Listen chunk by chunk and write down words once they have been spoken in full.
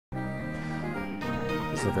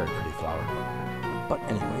This is a very pretty flower. But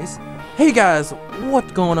anyways, hey guys,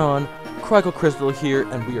 what's going on? Crackle Crystal here,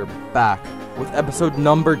 and we are back with episode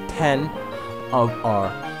number 10 of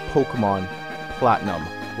our Pokemon Platinum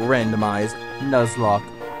Randomized Nuzlocke.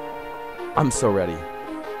 I'm so ready.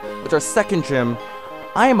 With our second gym,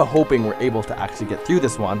 I am hoping we're able to actually get through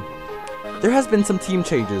this one. There has been some team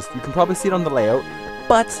changes. You can probably see it on the layout,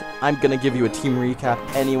 but I'm gonna give you a team recap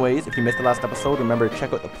anyways. If you missed the last episode, remember to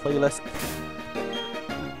check out the playlist,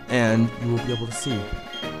 and you will be able to see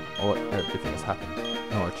all everything has happened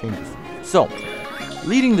and all our changes. So,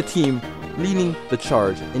 leading the team, leading the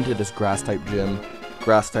charge into this grass type gym.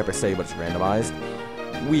 Grass type I say, but it's randomized.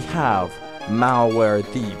 We have Malware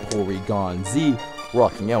the Porygon Z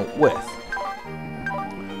rocking out with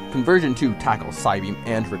Conversion to Tackle, Psybeam,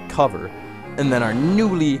 and Recover. And then our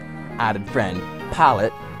newly added friend,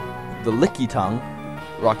 Pallet, the Licky Tongue,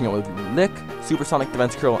 rocking out with Lick, Supersonic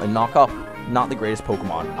Defense Curl, and Knock Up. Not the greatest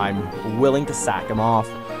Pokemon. I'm willing to sack him off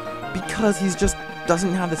because he's just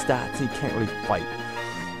doesn't have the stats. He can't really fight.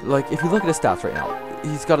 Like, if you look at his stats right now,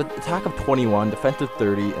 he's got an attack of 21, defensive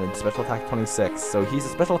 30, and a special attack 26. So he's a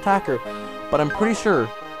special attacker, but I'm pretty sure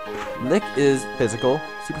Lick is physical,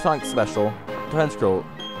 Supersonic special, Defense Curl.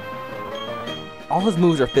 All his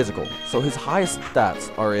moves are physical, so his highest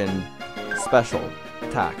stats are in special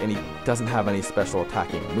attack, and he doesn't have any special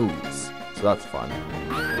attacking moves. So that's fun.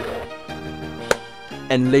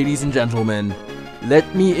 And ladies and gentlemen,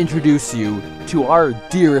 let me introduce you to our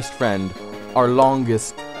dearest friend, our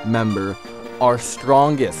longest member, our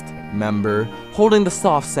strongest member. Holding the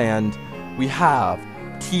soft sand, we have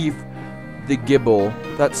Teef the Gibble.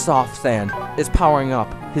 That soft sand is powering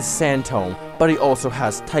up his Sand Tome, but he also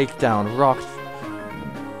has Takedown, Rock...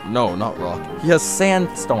 No, not Rock. He has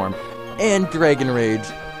Sandstorm and Dragon Rage.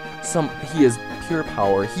 He is pure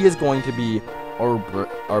power. He is going to be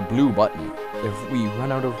our blue button. If we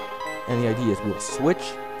run out of any ideas, we'll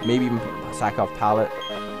switch. Maybe even sack off Pallet.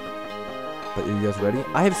 But are you guys ready?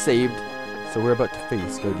 I have saved, so we're about to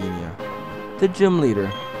face Gardenia, the gym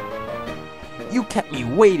leader. You kept me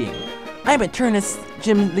waiting. I'm Eternus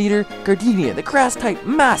gym leader Gardenia, the grass type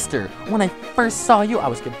master. When I first saw you, I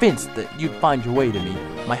was convinced that you'd find your way to me.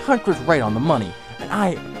 My hunch was right on the money,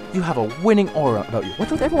 and you have a winning aura about you.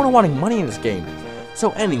 What's with everyone wanting money in this game?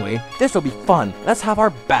 So anyway, this will be fun. Let's have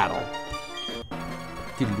our battle.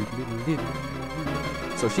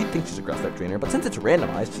 So she thinks she's a grass type trainer, but since it's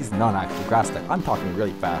randomized, she's not actually grass type. I'm talking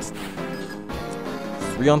really fast.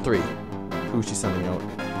 3-on-3. Who's she sending out?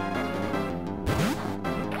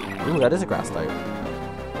 Ooh, that is a grass type.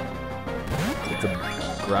 It's a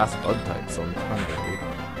grass bug type, so I'm kind of worried.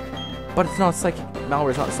 But it's not psychic.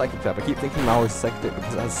 Malware's not a psychic type. I keep thinking Malware's psychic type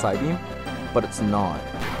because it has Psybeam, but it's not.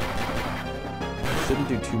 Shouldn't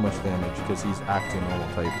do too much damage because he's actually a normal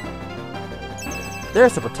type.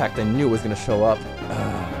 There's the Protect I knew was going to show up.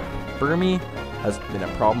 Burmy has been a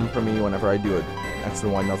problem for me whenever I do an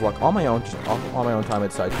X&Y Nuzlocke on my own. Just on my own time I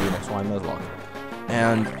decide to do an X&Y Nuzlocke.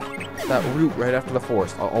 And that route right after the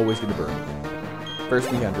forest, I'll always get a Burmy. First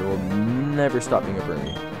encounter will never stop being a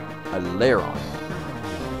Burmy. A Lairon.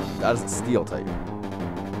 That is a Steel type.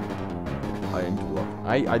 I need to look.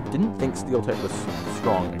 I didn't think Steel type was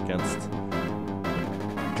strong against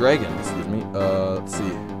Dragon, excuse me. Let's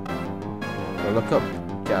see. I'll look up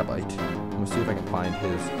Gabite. I'm gonna see if I can find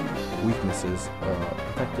his weaknesses.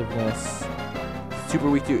 Effectiveness. He's super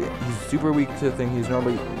weak to the thing. He's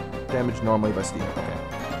normally damaged normally by Steel. Okay.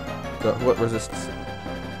 So what resists?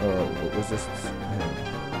 What resists him?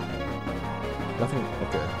 Nothing.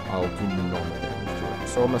 Okay. I'll do normal damage to it.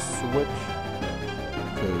 So I'm gonna switch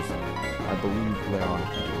because I believe Leon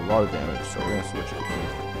can do a lot of damage. So we're gonna switch to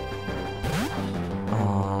Teef.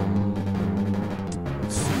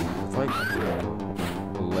 Let's see. If I kill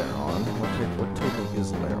Lairon, what type is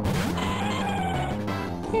Lairon?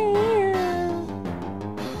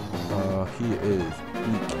 He is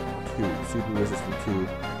weak to super resistant to.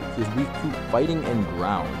 He is weak to fighting and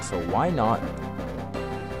ground. So why not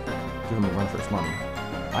give him a run for his money?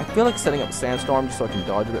 I feel like setting up Sandstorm just so I can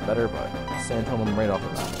dodge a bit better, but Sandtorm him right off the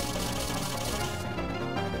bat.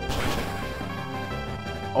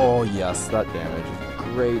 Oh yes, that damage is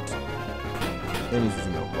great. And he's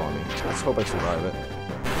using Milk on me. Let's hope I survive it.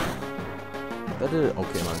 That did an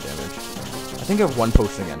okay amount of damage. I think I have one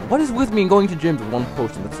potion again. What is with me and going to gyms with one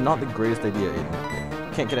potion? That's not the greatest idea,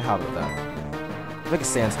 Aiden. Can't get a habit of that. I'll make a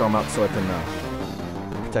Sandstorm out so I can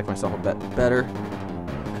protect myself a bit better.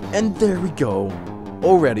 And there we go.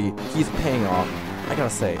 Already, he's paying off. I gotta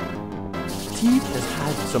say, Teef has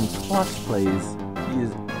had some clutch plays. He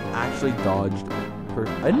has actually dodged.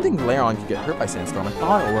 I didn't think Lairon could get hurt by Sandstorm. I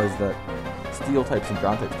thought it was that Steel types and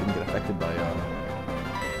ground types didn't get affected by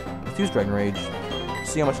Let's use Dragon Rage.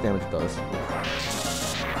 See how much damage it does.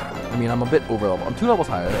 I mean, I'm a bit over leveled. I'm 2 levels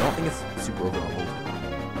higher. I don't think it's super over leveled.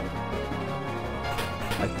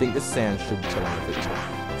 I think the sand should kill him if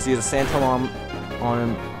it. See, he has a Sandstorm on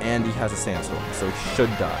him, and he has a Sandstorm, so he should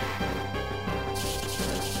die.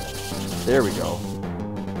 There we go.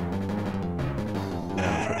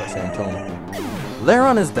 Sandstorm.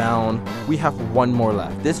 Laron is down. We have 1 more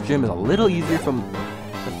left. This gym is a little easier from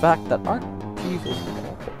the fact that our Tief is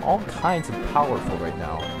all kinds of powerful right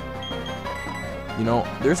now. You know,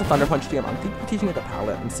 there's a Thunder Punch TM. I'm thinking of teaching it to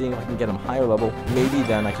Palette and seeing if I can get him higher level. Maybe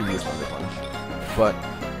then I can use Thunder Punch. But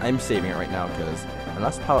I'm saving it right now because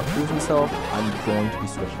unless Palette proves himself, I'm going to be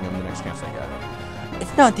switching him the next chance I get.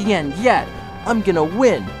 It's not the end yet. I'm gonna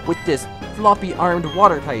win with this floppy armed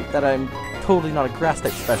water type that I'm totally not a grass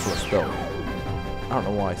type specialist though. I don't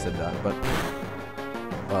know why I said that, but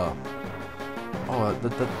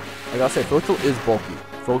I gotta say, Floatzel is bulky.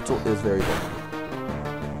 Floatzel is very bulky.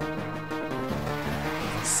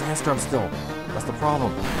 Sandstorm still. That's the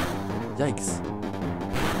problem. Yikes.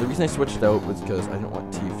 The reason I switched out was because I didn't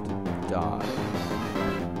want Tief to die.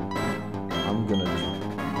 I'm gonna just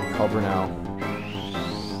recover now.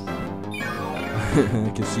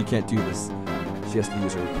 Because she can't do this. She has to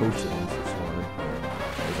use her potions.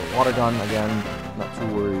 There's a water gun again. Not too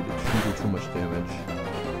worried. It shouldn't do too much damage.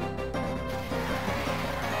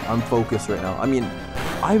 I'm focused right now. I mean,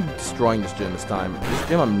 I'm destroying this gym this time. This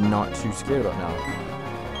gym I'm not too scared about now.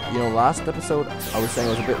 You know, last episode I was saying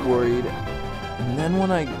I was a bit worried, and then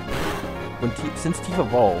since Tief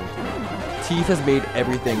evolved, Tief has made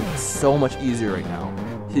everything so much easier right now.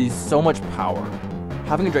 He's so much power.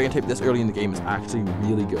 Having a Dragon type this early in the game is actually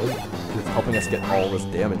really good because it's helping us get all this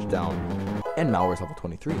damage down. And Malware's level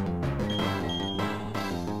 23.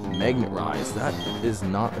 Magnet Rise, that is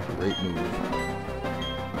not a great move.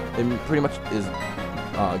 It pretty much is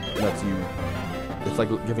lets you. It's like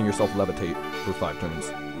giving yourself levitate for 5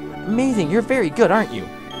 turns. Amazing, you're very good, aren't you?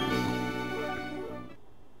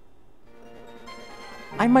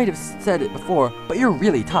 I might have said it before, but you're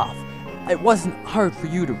really tough. It wasn't hard for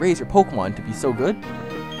you to raise your Pokemon to be so good.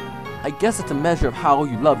 I guess it's a measure of how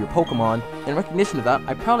you love your Pokemon. In recognition of that,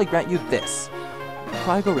 I proudly grant you this.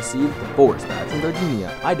 Trigo received the Forest Badge from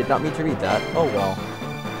Gardenia. I did not mean to read that. Oh well.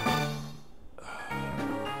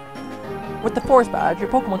 With the Forest Badge, your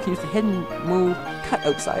Pokemon can use the hidden move Cut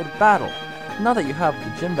outside battle. Now that you have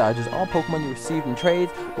the gym badges, all Pokemon you received in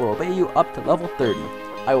trades will obey you up to level 30.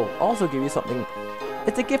 I will also give you something.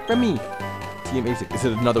 It's a gift from me. Team Basic. Is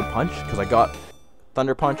it another punch? Because I got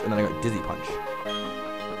Thunder Punch and then I got Dizzy Punch.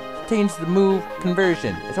 Contains the move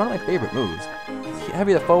Conversion. It's one of my favorite moves. The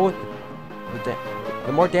heavier the foe,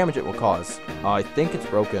 the more damage it will cause. I think it's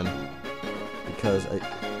broken because I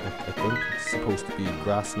think it's supposed to be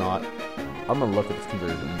Grass Knot. I'm gonna look at this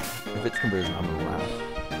conversion. If it's conversion, I'm gonna laugh.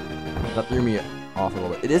 That threw me off a little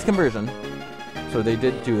bit. It is conversion, so they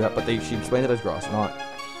did do that, but she explained it as Grass Knot.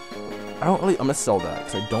 I'm gonna sell that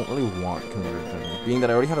because I don't really want conversion. Being that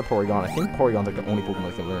I already have a Porygon, I think Porygon's like the only Pokemon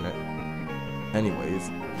that can learn it. Anyways,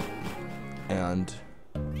 and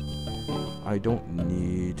I don't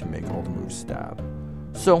need to make all the moves stab.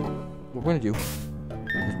 So what we're gonna do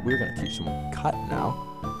is we're gonna teach someone Cut now.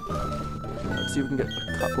 Let's see if we can get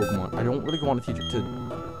a Cut Pokemon. I don't really want to teach it to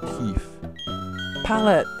Tief.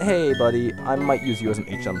 Palette, hey buddy, I might use you as an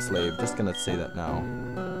HM slave. Just gonna say that now.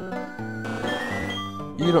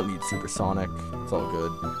 You don't need Supersonic. It's all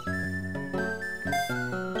good.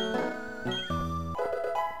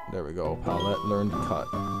 There we go. Palette, learn Cut.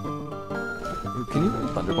 Can you learn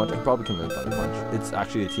Thunder Punch? I probably can learn Thunder Punch. It's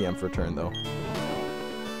actually a TM for a turn though.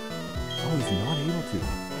 Oh, he's not able to.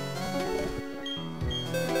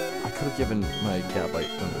 I could have given my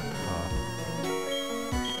Catbite Thunder.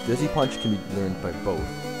 Dizzy Punch can be learned by both.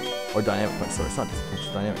 Or Dynamic Punch, sorry, it's not Dizzy Punch,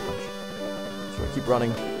 it's Dynamic Punch. So I keep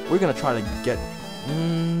running. We're gonna try to get...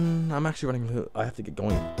 I'm actually running... I have to get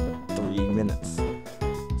going in 3 minutes.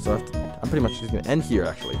 So I'm pretty much just gonna end here,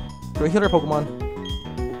 actually. So we hit our Pokemon.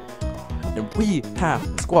 And we have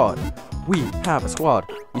a squad. We have a squad.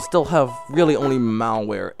 We still have really only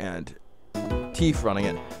Malware and Tief running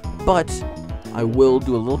it. But... I will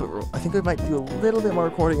do a little bit. I think I might do a little bit more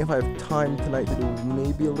recording if I have time tonight to do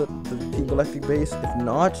maybe a little the Team Galactic base. If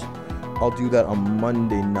not, I'll do that on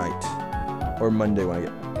Monday night or Monday when I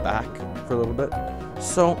get back for a little bit.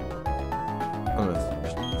 So I'm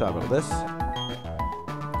gonna stop out of this,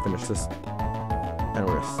 finish this, and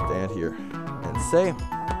we're gonna stand here and say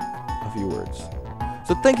a few words.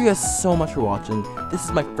 So thank you guys so much for watching. This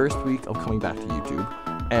is my first week of coming back to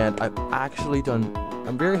YouTube, and I've actually done.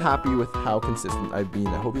 I'm very happy with how consistent I've been.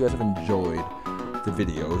 I hope you guys have enjoyed the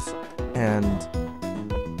videos, and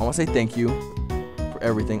I want to say thank you for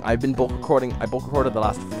everything. I've been bulk recording. I bulk recorded the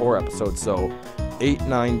last 4 episodes, so 8,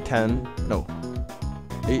 9, 10. No,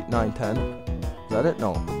 8, 9, 10. Is that it?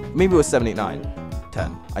 No, maybe it was 7, 8, 9,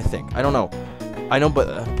 10. I think. I don't know. I know,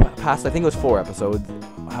 but past, I think it was 4 episodes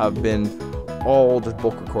have been all just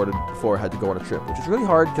bulk recorded before I had to go on a trip, which is really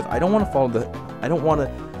hard because I don't want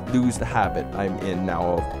to lose the habit I'm in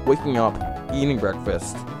now of waking up, eating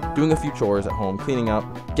breakfast, doing a few chores at home, cleaning up,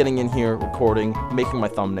 getting in here, recording, making my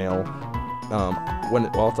thumbnail,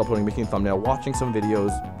 while it's uploading, making a thumbnail, watching some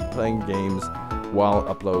videos, playing games while it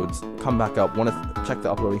uploads, come back up, want to check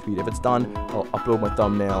the uploading speed. If it's done, I'll upload my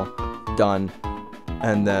thumbnail, done,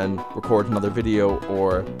 and then record another video,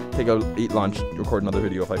 or eat lunch, record another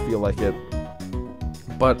video if I feel like it.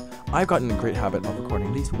 But I've gotten a great habit of recording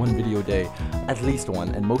at least 1 video a day, at least 1,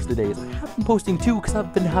 and most of the days I have been posting 2 because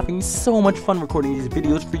I've been having so much fun recording these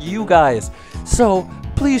videos for you guys. So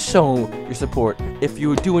please show your support. If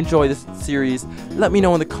you do enjoy this series, let me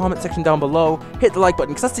know in the comment section down below. Hit the like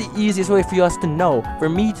button because that's the easiest way for us to know, for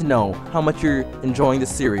me to know how much you're enjoying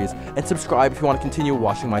this series. And subscribe if you want to continue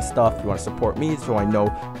watching my stuff, if you want to support me so I know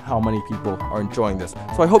how many people are enjoying this.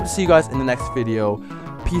 So I hope to see you guys in the next video.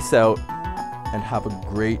 Peace out. And have a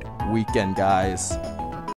great weekend, guys.